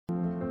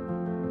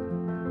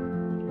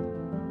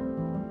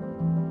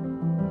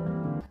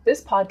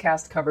This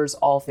podcast covers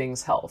all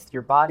things health,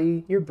 your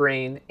body, your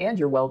brain, and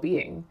your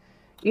well-being.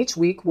 Each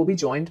week, we'll be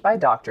joined by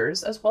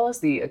doctors, as well as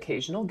the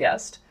occasional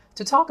guest,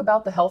 to talk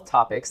about the health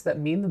topics that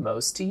mean the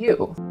most to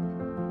you.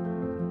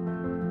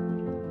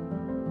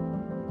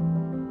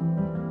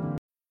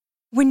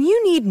 When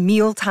you need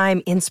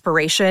mealtime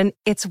inspiration,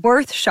 it's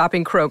worth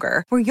shopping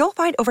Kroger, where you'll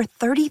find over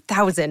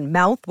 30,000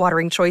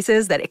 mouth-watering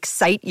choices that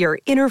excite your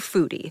inner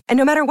foodie. And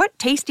no matter what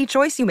tasty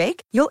choice you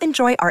make, you'll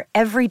enjoy our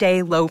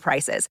everyday low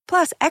prices,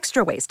 plus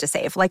extra ways to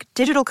save, like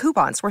digital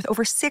coupons worth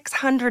over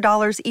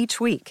 $600 each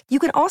week. You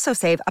can also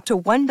save up to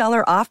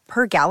 $1 off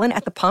per gallon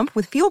at the pump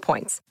with fuel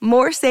points.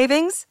 More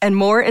savings and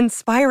more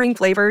inspiring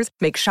flavors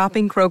make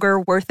shopping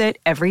Kroger worth it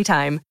every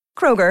time.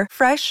 Kroger,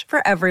 fresh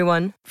for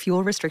everyone.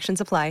 Fuel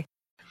restrictions apply.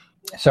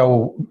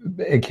 So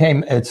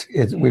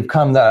we've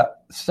come to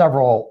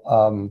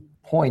several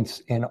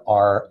points in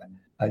our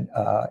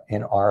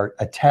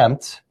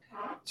attempt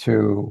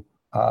to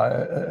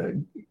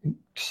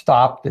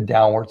stop the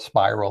downward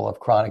spiral of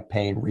chronic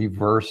pain,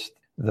 reverse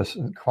this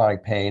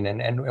chronic pain,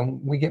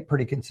 and we get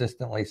pretty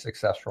consistently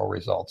successful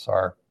results.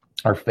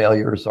 Our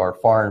failures are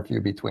far and few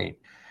between,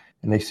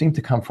 and they seem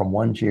to come from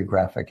one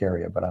geographic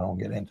area, but I don't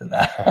get into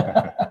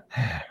that.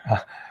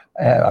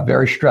 A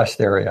very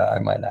stressed area, I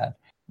might add.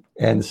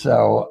 And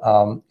so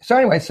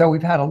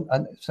we've had a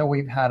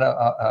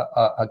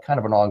kind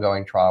of an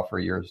ongoing trial for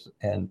years,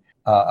 and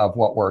of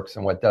what works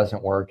and what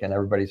doesn't work. And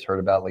everybody's heard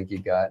about leaky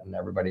gut, and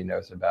everybody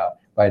knows about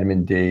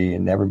vitamin D,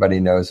 and everybody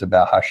knows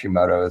about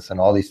Hashimoto's and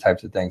all these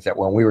types of things that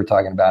when we were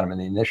talking about them in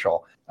the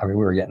initial, we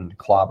were getting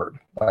clobbered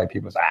by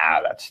people saying,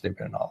 that's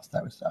stupid and all this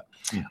type of stuff.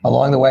 Mm-hmm.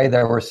 Along the way,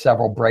 there were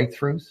several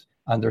breakthroughs,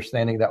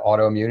 understanding that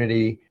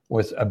autoimmunity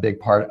was a big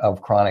part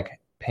of chronic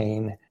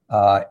pain.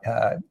 Probably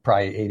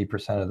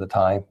 80% of the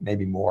time,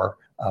 maybe more,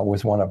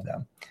 was one of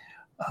them.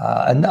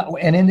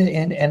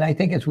 And I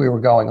think as we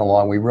were going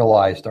along, we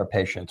realized our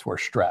patients were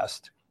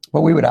stressed.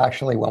 But we would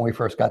actually, when we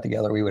first got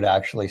together, we would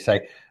actually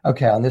say,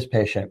 okay, on this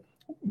patient,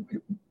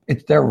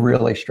 they're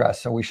really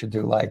stressed, so we should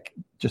do like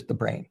just the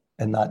brain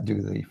and not do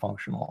the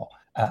functional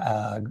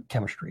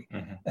chemistry,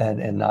 mm-hmm.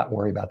 and not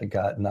worry about the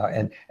gut.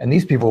 And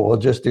these people will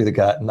just do the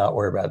gut and not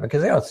worry about it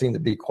because they don't seem to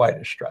be quite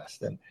as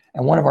stressed. And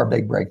one of our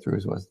big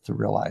breakthroughs was to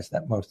realize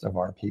that most of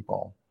our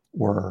people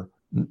were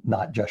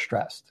not just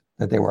stressed,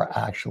 that they were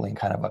actually in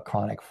kind of a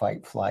chronic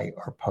fight, flight,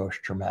 or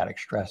post-traumatic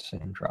stress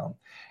syndrome.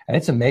 And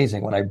it's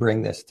amazing when I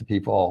bring this to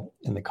people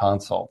in the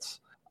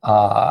consults.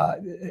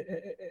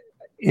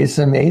 It's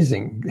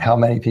amazing how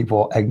many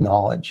people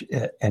acknowledge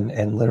it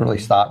and literally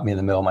stop me in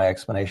the middle of my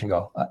explanation and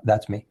go,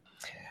 that's me.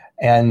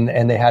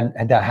 And they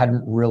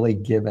hadn't really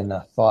given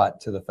a thought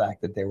to the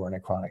fact that they were in a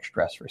chronic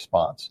stress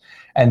response.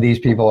 And these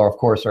people are, of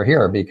course, are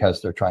here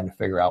because they're trying to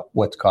figure out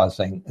what's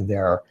causing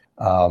their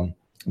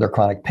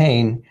chronic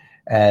pain.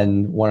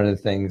 And one of the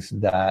things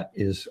that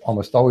is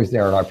almost always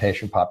there in our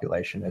patient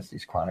population is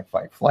these chronic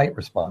fight-flight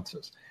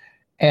responses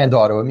and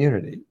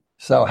autoimmunity.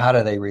 So how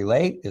do they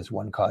relate? Is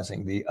one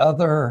causing the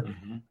other?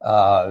 Mm-hmm.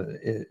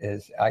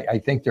 I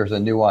think there's a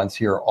nuance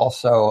here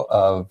also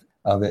of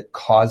it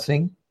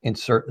causing in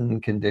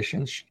certain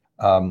conditions,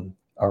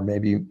 or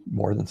maybe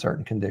more than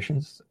certain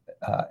conditions,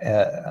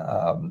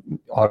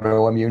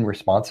 autoimmune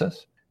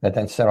responses that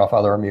then set off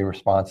other immune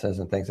responses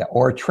and things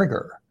or a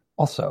trigger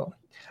also.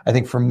 I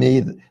think for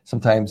me,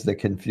 sometimes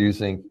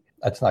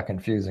that's not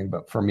confusing,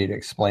 but for me to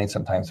explain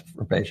sometimes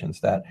for patients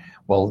that,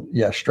 well,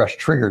 yeah, stress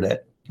triggered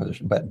it, but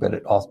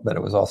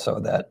it was also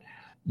that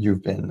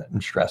you've been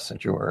in stress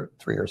since you were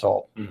 3 years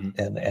old,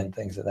 mm-hmm. and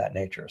things of that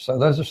nature. So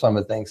those are some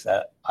of the things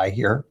that I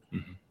hear.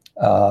 Mm-hmm.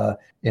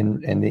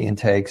 In the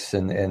intakes,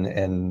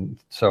 and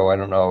so I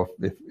don't know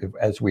if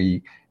as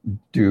we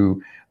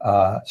do,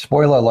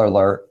 spoiler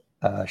alert,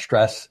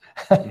 stress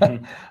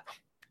mm-hmm.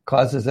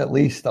 causes at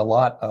least a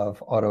lot of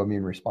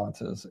autoimmune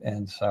responses,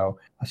 and so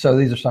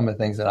these are some of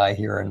the things that I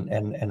hear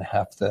and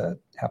have to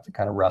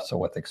kind of wrestle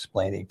with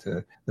explaining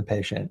to the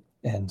patient,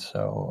 and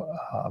so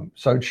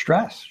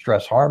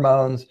stress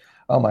hormones.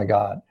 Oh my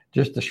God,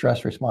 just the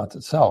stress response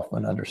itself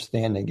and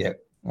understanding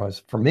it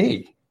was for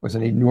me. Was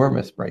an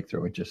enormous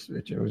breakthrough. It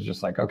was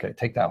just like, okay,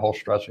 take that whole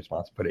stress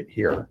response, put it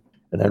here,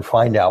 and then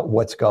find out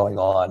what's going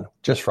on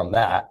just from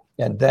that,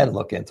 and then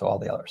look into all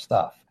the other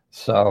stuff.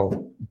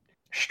 So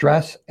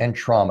stress and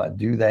trauma,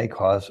 do they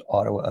cause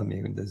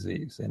autoimmune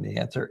disease? And the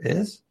answer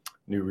is?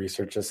 New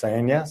research is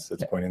saying yes.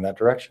 It's pointing that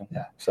direction.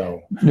 Yeah.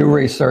 So new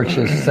research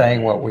is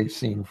saying what we've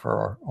seen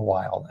for a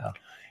while now.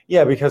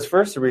 Yeah, because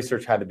first the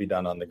research had to be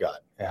done on the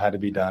gut. It had to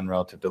be done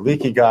relative to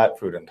leaky gut,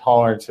 food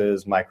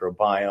intolerances,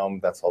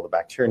 microbiome, that's all the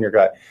bacteria in your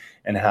gut,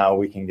 and how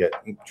we can get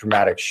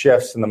dramatic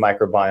shifts in the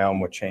microbiome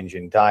with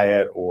changing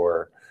diet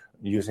or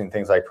using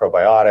things like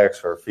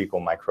probiotics or fecal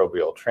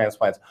microbial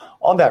transplants.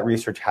 All that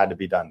research had to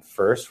be done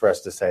first for us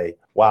to say,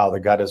 wow, the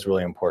gut is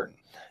really important.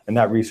 And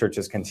that research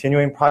is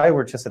continuing. Probably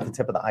we're just at the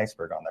tip of the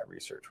iceberg on that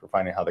research. We're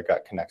finding how the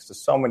gut connects to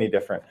so many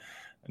different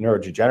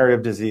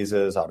neurodegenerative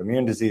diseases,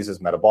 autoimmune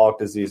diseases, metabolic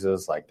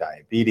diseases like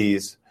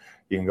diabetes.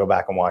 You can go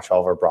back and watch all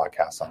of our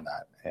broadcasts on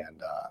that. And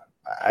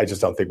I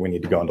just don't think we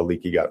need to go into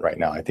leaky gut right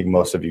now. I think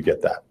most of you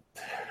get that.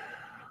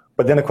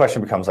 But then the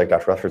question becomes, like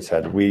Dr. Rutherford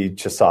said, we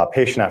just saw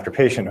patient after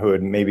patient who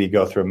would maybe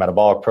go through a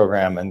metabolic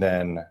program, and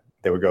then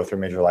they would go through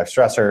a major life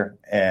stressor,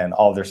 and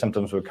all of their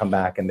symptoms would come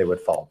back and they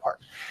would fall apart.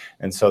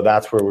 And so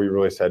that's where we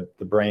really said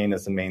the brain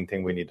is the main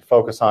thing we need to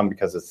focus on,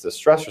 because it's the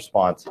stress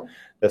response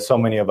that so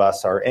many of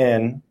us are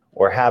in,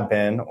 or have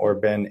been, or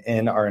been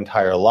in our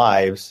entire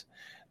lives,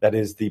 that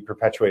is the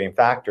perpetuating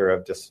factor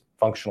of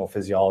dysfunctional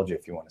physiology,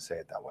 if you want to say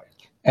it that way.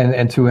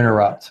 And to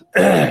interrupt,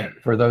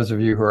 for those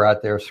of you who are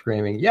out there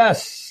screaming,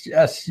 yes,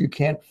 you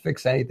can't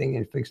fix anything,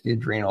 you fix the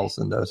adrenals,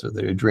 and those are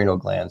the adrenal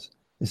glands.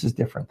 This is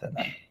different than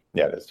that.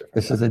 Yeah, it is different.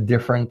 This is a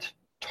different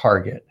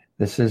target.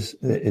 It's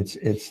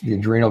the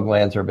adrenal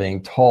glands are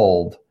being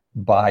told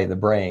by the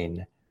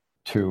brain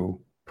to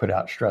put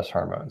out stress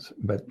hormones.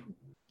 But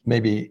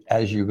maybe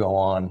as you go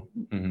on,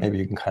 maybe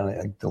you can kind of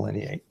like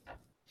delineate.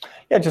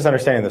 Yeah, just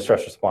understanding the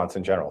stress response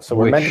in general. So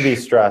we're meant to be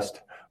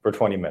stressed for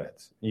 20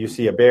 minutes. You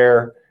see a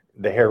bear,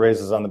 the hair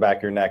raises on the back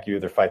of your neck, you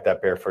either fight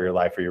that bear for your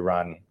life, or you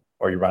run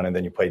and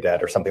then you play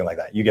dead, or something like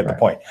that. You get the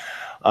point.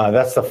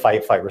 That's the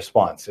fight-flight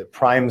response. It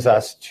primes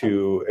us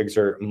to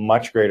exert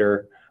much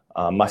greater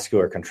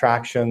muscular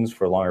contractions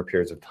for longer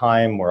periods of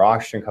time. More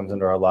oxygen comes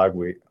into our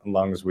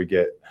lungs. We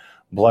get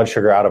blood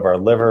sugar out of our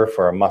liver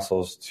for our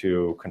muscles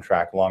to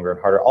contract longer and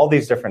harder, all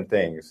these different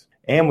things.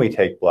 And we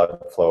take blood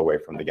flow away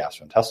from the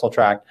gastrointestinal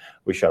tract.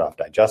 We shut off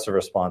digestive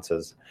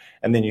responses.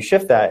 And then you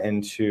shift that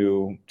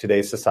into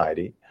today's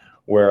society,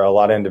 where a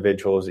lot of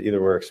individuals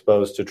either were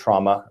exposed to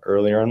trauma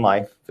earlier in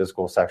life,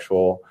 physical,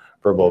 sexual,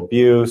 verbal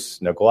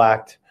abuse,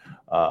 neglect,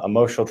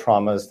 emotional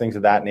traumas, things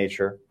of that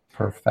nature.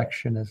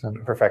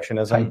 Perfectionism.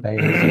 Type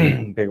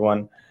A. Big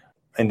one.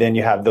 And then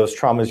you have those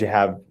traumas, you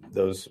have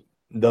those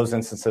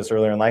instances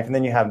earlier in life, and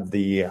then you have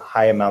the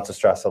high amounts of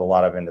stress that a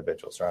lot of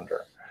individuals are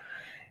under.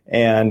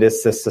 And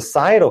it's the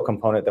societal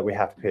component that we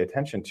have to pay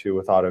attention to,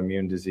 with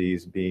autoimmune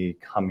disease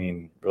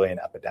becoming really an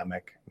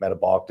epidemic,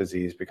 metabolic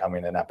disease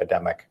becoming an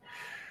epidemic.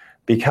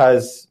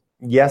 Because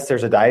yes,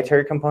 there's a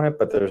dietary component,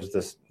 but there's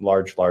this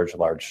large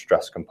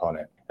stress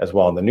component as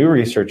well. And the new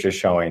research is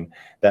showing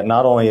that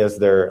not only is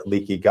there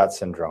leaky gut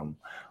syndrome,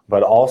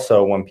 but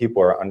also when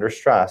people are under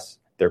stress,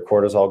 their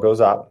cortisol goes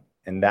up,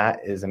 and that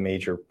is a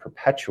major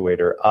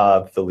perpetuator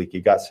of the leaky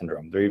gut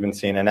syndrome. They're even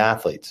seen in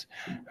athletes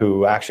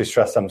who actually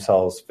stress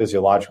themselves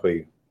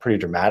physiologically pretty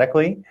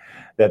dramatically,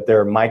 that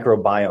their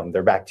microbiome,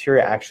 their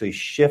bacteria actually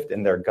shift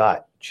in their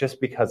gut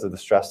just because of the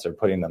stress they're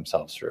putting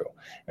themselves through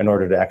in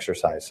order to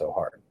exercise so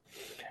hard.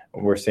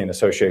 We're seeing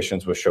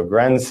associations with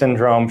Sjogren's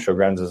syndrome.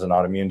 Sjogren's is an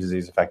autoimmune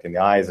disease affecting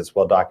the eyes. It's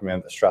well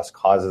documented that stress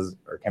causes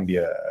or can be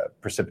a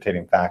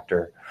precipitating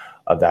factor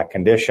of that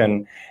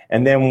condition.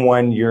 And then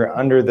when you're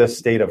under this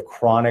state of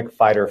chronic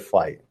fight or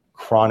flight,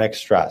 chronic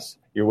stress,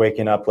 you're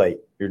waking up late,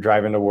 you're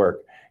driving to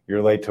work,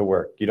 you're late to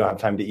work, you don't have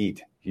time to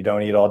eat, you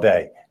don't eat all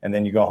day, and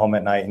then you go home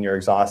at night and you're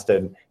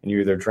exhausted and you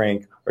either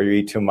drink or you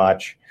eat too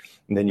much,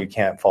 and then you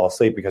can't fall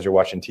asleep because you're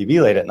watching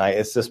TV late at night.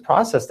 It's this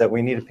process that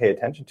we need to pay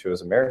attention to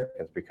as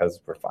Americans, because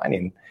we're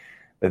finding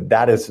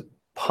that is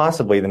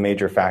possibly the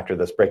major factor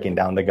that's breaking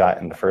down the gut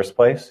in the first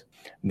place,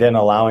 then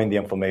allowing the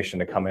inflammation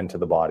to come into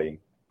the body,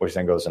 which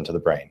then goes into the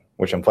brain,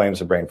 which inflames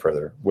the brain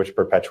further, which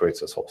perpetuates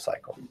this whole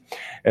cycle.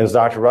 And as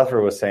Dr.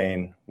 Rutherford was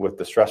saying, with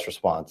the stress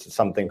response, it's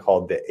something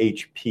called the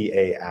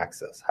HPA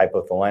axis,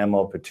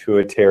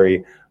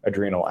 hypothalamo-pituitary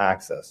adrenal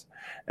axis.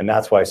 And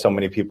that's why so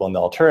many people in the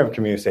alternative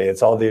community say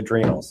it's all the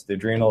adrenals. The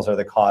adrenals are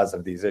the cause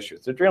of these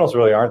issues. The adrenals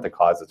really aren't the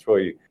cause. It's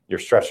really your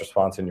stress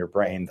response in your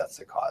brain that's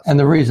the cause. And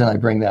the reason I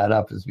bring that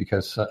up is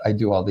because I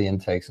do all the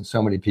intakes, and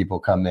so many people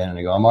come in and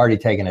they go, I'm already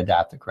taking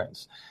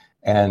adaptocrines.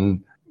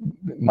 And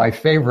my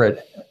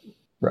favorite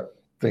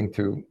thing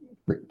to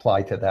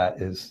reply to that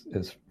is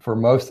for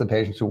most of the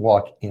patients who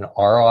walk in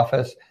our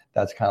office,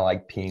 that's kind of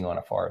like peeing on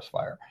a forest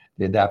fire.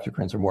 The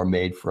adaptocrines are more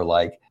made for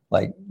like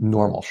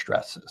normal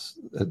stresses,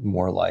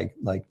 more like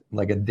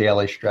a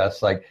daily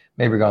stress, like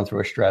maybe you're going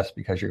through a stress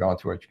because you're going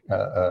through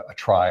a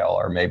trial,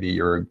 or maybe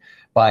you're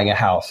buying a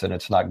house and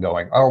it's not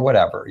going, or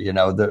whatever,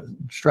 the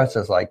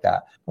stresses like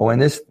that. But when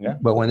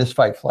this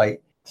fight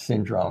flight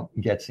syndrome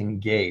gets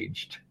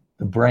engaged,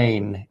 the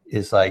brain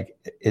is like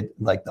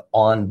the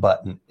on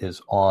button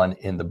is on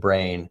in the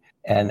brain,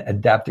 and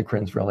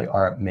adaptocrines really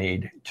aren't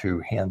made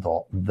to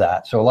handle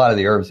that. So a lot of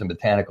the herbs and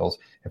botanicals,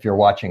 if you're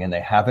watching and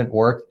they haven't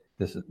worked,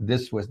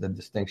 this was the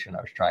distinction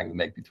I was trying to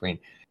make between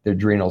the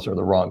adrenals are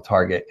the wrong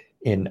target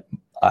in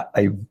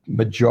a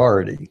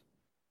majority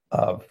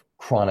of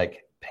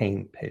chronic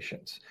pain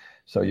patients.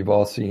 So you've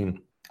all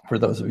seen, for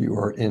those of you who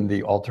are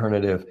into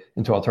alternative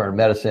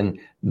medicine,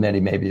 many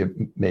of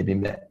you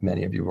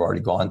have already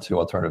gone to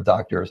alternative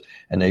doctors,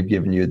 and they've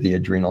given you the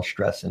adrenal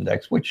stress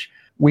index, which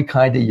we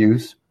kind of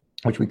use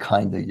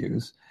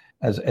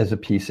as a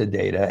piece of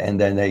data, and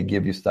then they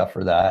give you stuff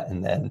for that,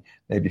 and then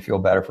maybe feel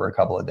better for a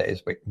couple of days,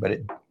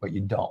 but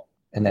you don't,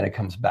 and then it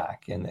comes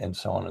back, and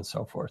so on and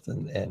so forth,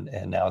 and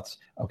now it's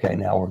okay.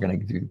 Now we're going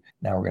to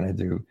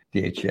do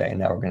DHEA, and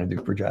now we're going to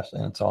do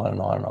progestin, and so on and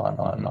on and on and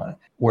on and on.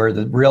 Where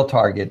the real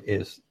target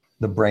is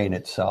the brain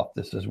itself.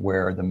 This is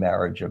where the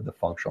marriage of the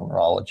functional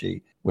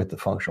neurology with the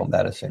functional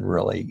medicine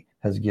really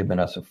has given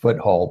us a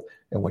foothold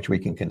in which we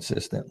can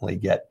consistently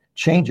get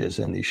changes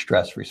in these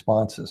stress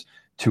responses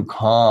to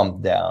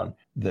calm down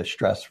the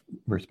stress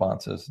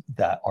responses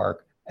that are,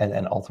 and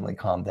then ultimately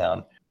calm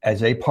down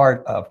as a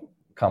part of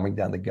calming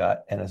down the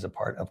gut and as a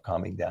part of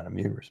calming down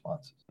immune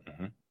responses.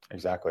 Mm-hmm.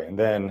 Exactly. And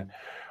then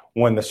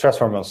when the stress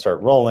hormones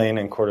start rolling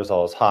and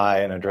cortisol is high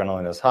and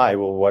adrenaline is high,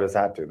 well, what does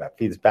that do? That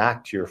feeds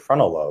back to your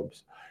frontal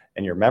lobes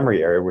and your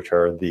memory area, which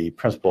are the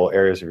principal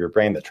areas of your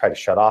brain that try to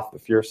shut off the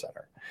fear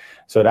center.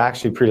 So it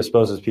actually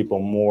predisposes people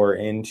more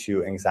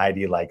into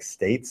anxiety-like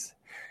states.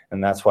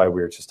 And that's why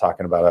we were just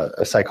talking about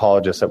a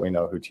psychologist that we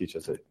know who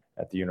teaches it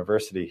at the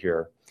university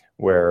here,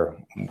 where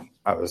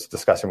I was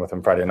discussing with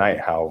him Friday night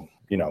how,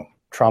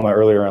 trauma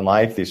earlier in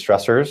life, these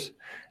stressors,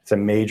 it's a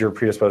major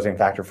predisposing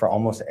factor for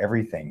almost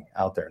everything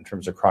out there in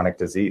terms of chronic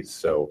disease.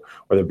 So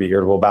whether it be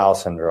irritable bowel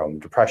syndrome,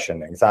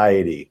 depression,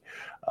 anxiety,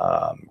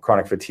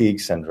 chronic fatigue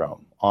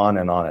syndrome, on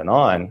and on and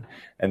on.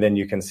 And then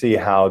you can see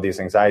how these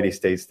anxiety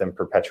states then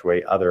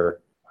perpetuate other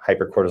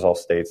hypercortisol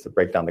states that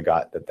break down the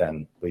gut that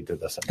then lead to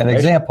this. An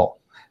example,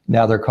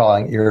 now they're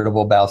calling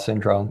irritable bowel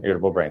syndrome,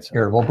 irritable brain syndrome.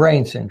 Irritable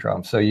brain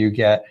syndrome. So you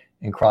get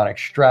in chronic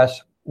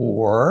stress,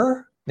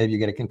 or maybe you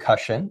get a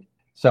concussion.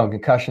 So in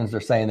concussions,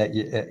 they're saying that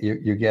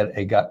you get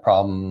a gut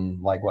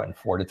problem in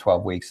 4 to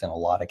 12 weeks in a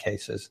lot of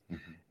cases.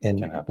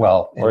 Mm-hmm.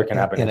 Or it can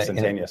happen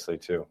instantaneously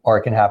too. Or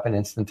it can happen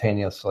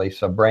instantaneously.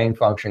 So brain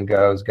function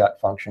goes, gut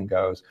function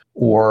goes,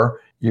 or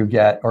you're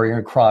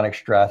in chronic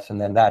stress, and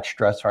then that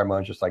stress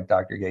hormone, just like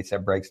Dr. Gates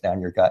said, breaks down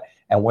your gut.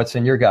 And what's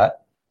in your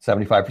gut?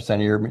 75%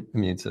 of your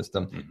immune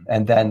system. Mm-hmm.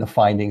 And then the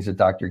findings that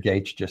Dr.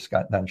 Gates just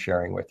got done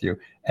sharing with you.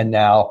 And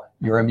now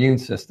your immune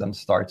system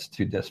starts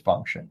to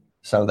dysfunction.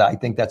 So I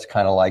think that's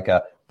kind of like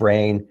a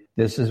brain.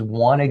 This is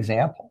one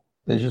example.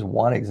 There's just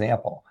one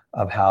example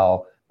of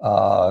how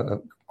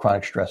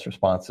chronic stress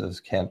responses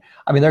can.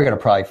 I mean, they're going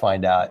to probably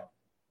find out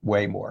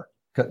way more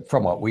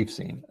from what we've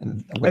seen.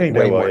 I think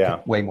they will,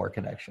 yeah. Way more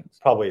connections.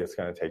 Probably it's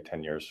going to take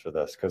 10 years for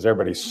this because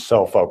everybody's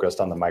so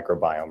focused on the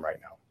microbiome right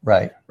now.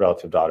 Right.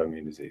 Relative to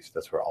autoimmune disease.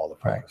 That's where all the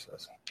focus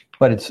is.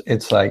 But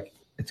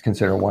it's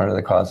considered one of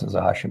the causes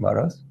of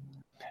Hashimoto's.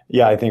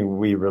 Yeah, I think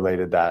we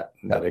related that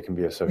it can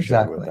be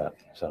associated with that.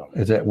 So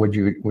is it? Would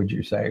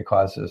you say it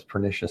causes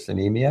pernicious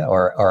anemia,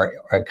 or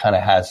it kind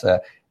of has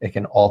it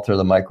can alter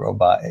the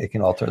microbiome, it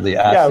can alter the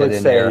acid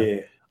in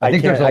there? I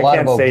think there's a lot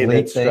of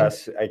oblique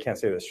things. I can't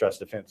say that stress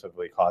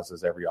definitively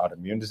causes every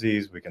autoimmune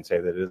disease. We can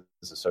say that it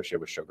is associated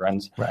with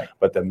Sjogren's, right?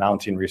 But the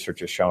mounting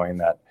research is showing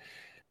that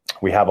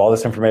we have all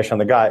this information on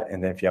the gut,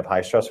 and then if you have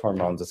high stress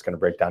hormones, it's going to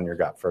break down your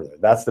gut further.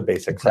 That's the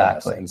basic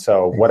premise. And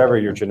so whatever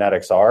your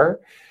genetics are,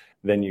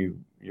 then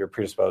you're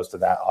predisposed to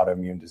that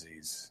autoimmune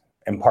disease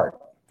in part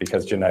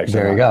because genetics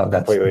are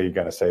completely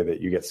going to say that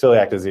you get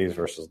celiac disease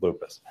versus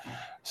lupus.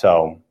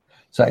 So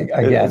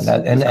again,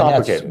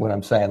 that's what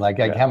I'm saying.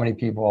 How many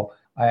people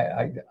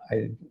I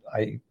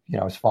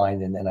was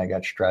fine, and then I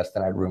got stressed,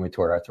 and I had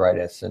rheumatoid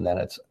arthritis, and then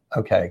it's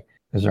okay.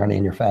 Is there any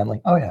in your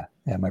family? Oh yeah,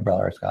 my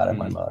brother's got it.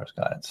 My mother's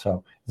got it.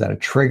 So is that a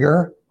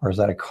trigger or is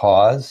that a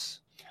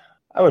cause?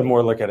 I would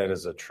more look at it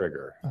as a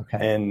trigger. Okay.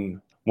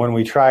 And when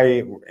we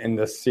try in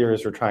this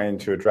series, we're trying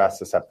to address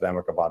this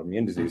epidemic of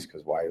autoimmune disease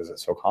because why is it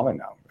so common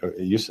now? It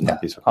used to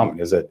not be so common.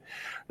 Is it?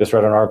 Just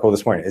read an article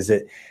this morning. Is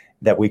it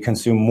that we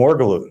consume more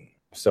gluten?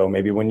 So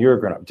maybe when you were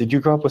growing up, did you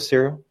grow up with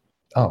cereal?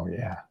 Oh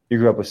yeah, you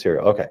grew up with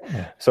cereal. Okay.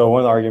 Yeah. So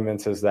one of the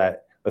arguments is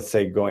that, let's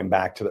say going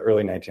back to the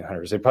early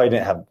 1900s, they probably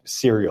didn't have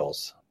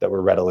cereals that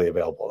were readily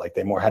available. Like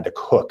they more had to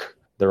cook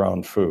their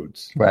own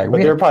foods. Right. But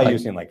they were probably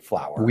using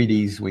flour.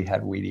 Wheaties. We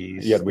had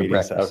Wheaties. You had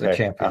Wheaties. Okay. The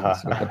champions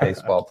with the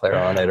baseball player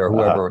on it or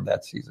whoever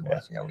that season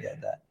was. Yeah, we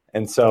had that.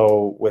 And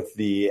so with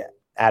the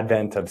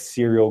advent of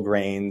cereal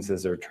grains,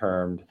 as they're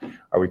termed,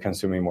 are we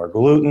consuming more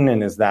gluten?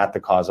 And is that the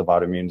cause of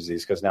autoimmune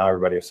disease? Because now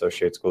everybody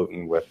associates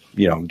gluten with,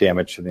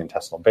 damage to the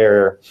intestinal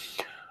barrier.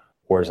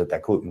 Or is it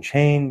that gluten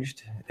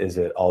changed? Is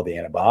it all the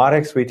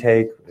antibiotics we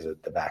take? Is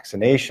it the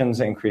vaccinations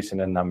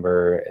increasing in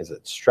number? Is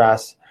it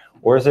stress?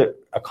 Or is it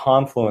a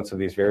confluence of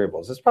these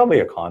variables? It's probably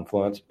a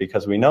confluence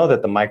because we know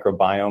that the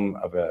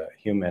microbiome of a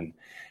human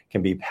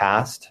can be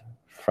passed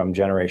from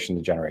generation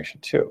to generation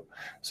too.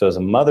 So as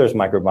a mother's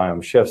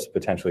microbiome shifts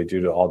potentially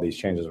due to all these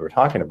changes we're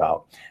talking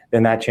about,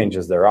 then that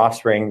changes their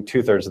offspring.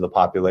 2/3 of the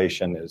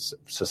population is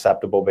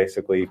susceptible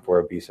basically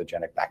for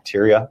obesogenic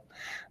bacteria.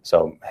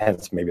 So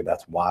hence maybe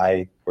that's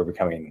why we're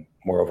becoming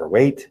more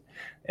overweight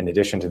in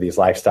addition to these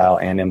lifestyle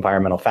and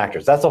environmental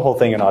factors. That's the whole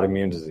thing in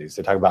autoimmune disease.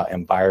 They talk about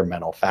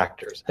environmental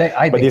factors.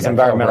 But these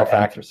environmental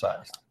factors.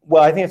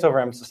 Well, I think it's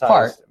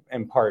overemphasized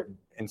in part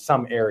in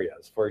some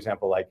areas. For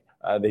example,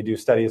 they do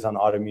studies on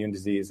autoimmune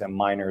disease in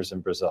miners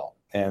in Brazil.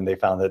 And they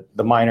found that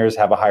the miners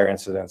have a higher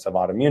incidence of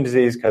autoimmune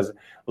disease because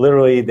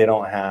literally they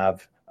don't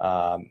have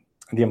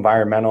the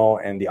environmental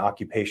and the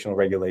occupational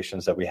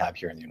regulations that we have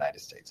here in the United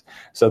States.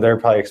 So they're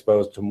probably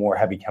exposed to more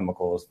heavy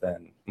chemicals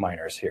than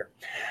miners here.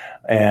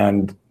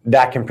 And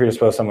that can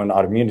predispose someone to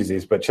autoimmune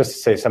disease. But just to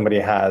say somebody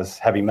has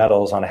heavy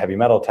metals on a heavy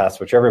metal test,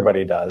 which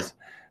everybody does,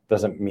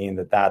 doesn't mean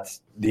that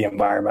that's the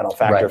environmental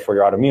factor Right. for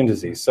your autoimmune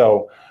disease.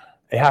 So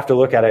you have to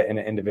look at it in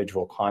an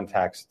individual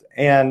context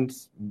and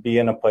be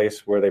in a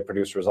place where they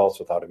produce results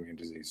with autoimmune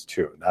disease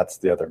too. That's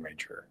the other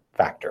major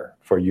factor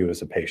for you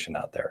as a patient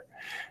out there,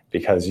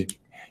 because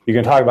you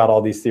can talk about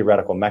all these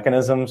theoretical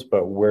mechanisms,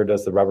 but where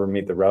does the rubber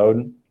meet the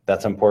road?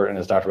 That's important.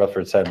 As Dr.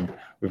 Rutherford said,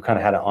 we've kind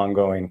of had an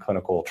ongoing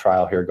clinical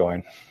trial here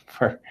going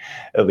for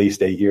at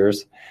least 8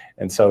 years.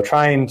 And so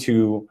trying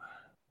to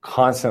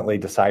constantly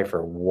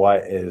decipher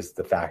what is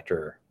the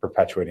factor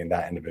perpetuating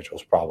that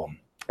individual's problem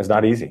is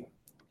not easy.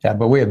 Yeah,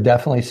 but we have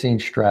definitely seen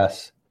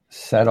stress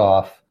set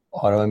off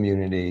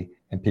autoimmunity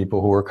in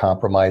people who are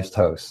compromised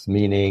hosts,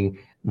 meaning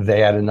they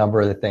had a number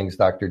of the things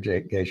Dr.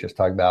 Gage just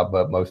talked about,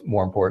 but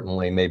more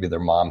importantly, maybe their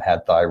mom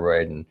had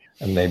thyroid and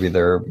maybe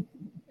their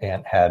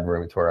aunt had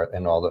rheumatoid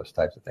and all those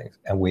types of things.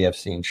 And we have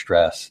seen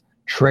stress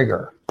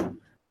trigger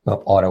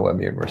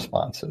autoimmune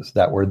responses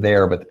that were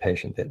there, but the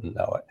patient didn't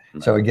know it.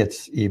 Right. So it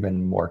gets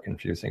even more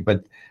confusing.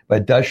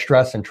 But does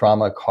stress and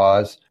trauma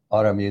cause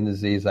autoimmune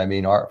disease? I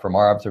mean, from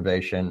our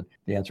observation,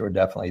 the answer would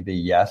definitely be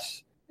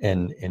yes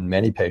in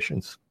many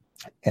patients.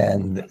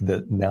 And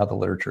now the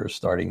literature is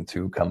starting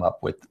to come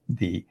up with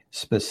the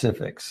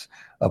specifics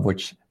of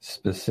which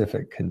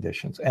specific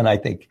conditions. And I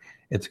think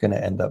it's going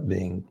to end up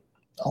being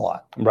a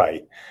lot.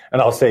 Right.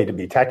 And I'll say, to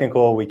be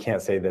technical, we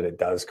can't say that it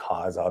does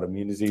cause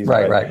autoimmune disease.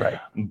 Right.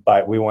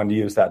 But we wanted to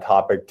use that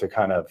topic to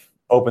kind of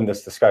open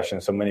this discussion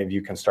so many of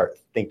you can start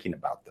thinking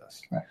about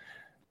this. Right.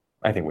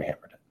 I think we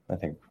hammered it. I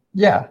think.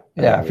 Yeah.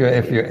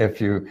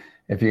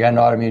 If you got an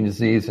autoimmune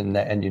disease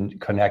and you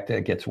connect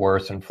it gets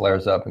worse and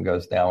flares up and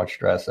goes down with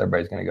stress,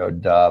 everybody's going to go,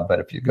 duh. But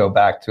if you go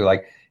back to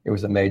like it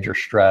was a major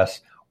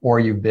stress, or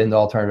you've been to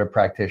alternative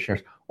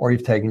practitioners, or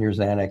you've taken your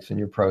Xanax and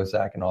your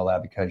Prozac and all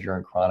that because you're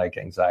in chronic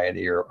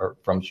anxiety or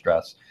from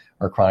stress,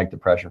 or chronic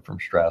depression from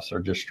stress,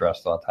 or just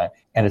stressed all the time,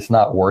 and it's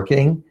not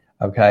working,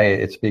 okay,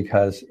 it's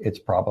because it's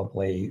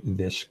probably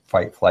this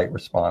fight-flight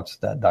response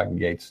that Dr.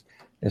 Gates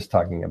is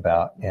talking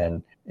about.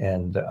 And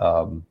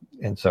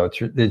so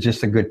it's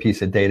just a good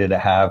piece of data to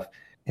have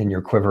in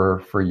your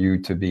quiver for you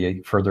to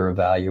be further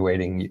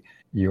evaluating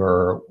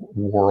your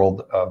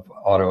world of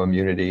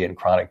autoimmunity and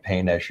chronic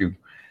pain as you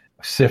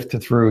sift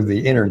through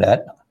the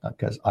internet,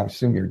 because I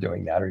assume you're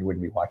doing that or you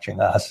wouldn't be watching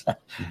us.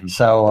 Mm-hmm.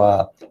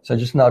 So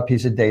just another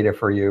piece of data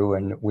for you.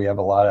 And we have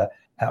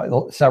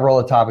several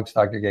of the topics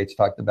Dr. Gates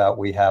talked about.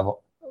 We have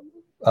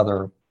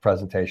other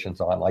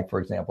presentations on, like, for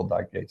example,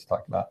 Dr. Gates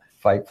talked about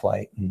fight,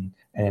 flight,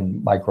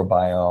 and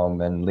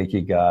microbiome and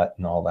leaky gut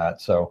and all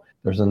that. So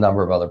there's a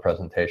number of other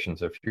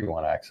presentations if you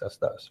want to access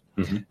those.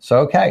 Mm-hmm.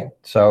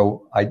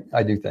 So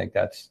I do think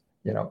that's,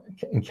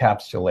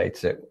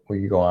 encapsulates it. We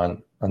can go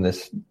on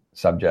this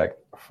subject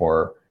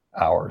for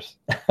hours.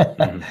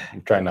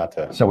 Try not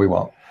to. So we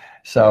won't.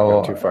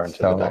 So go too far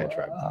into the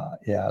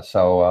diatribe.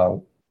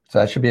 So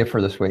that should be it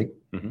for this week.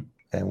 Mm-hmm.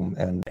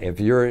 And if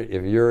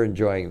you're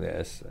enjoying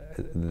this,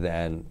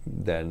 then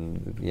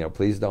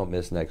please don't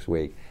miss next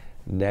week.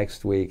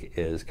 Next week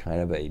is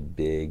kind of a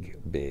big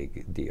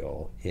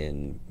deal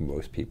in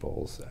most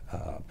people's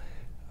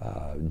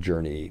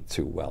journey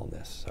to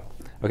wellness. So,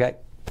 okay,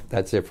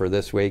 that's it for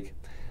this week.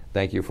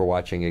 Thank you for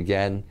watching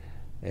again,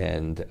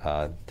 and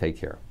take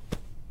care.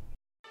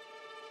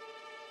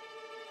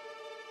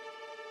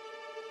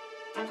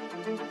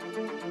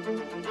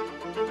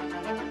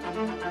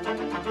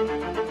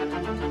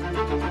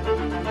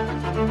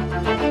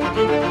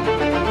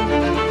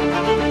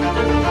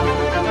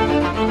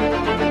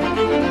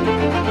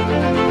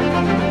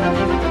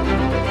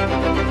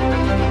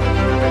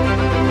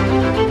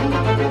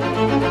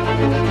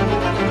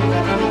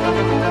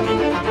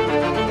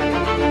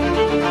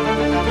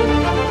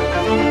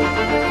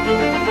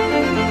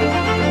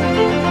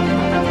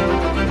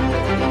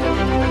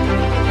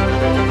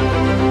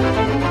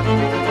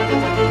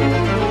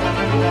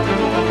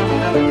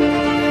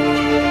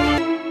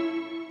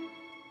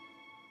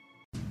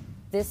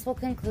 This will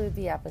conclude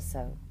the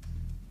episode.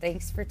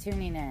 Thanks for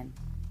tuning in.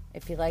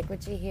 If you like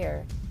what you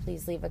hear,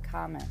 please leave a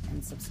comment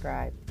and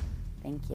subscribe. Thank you.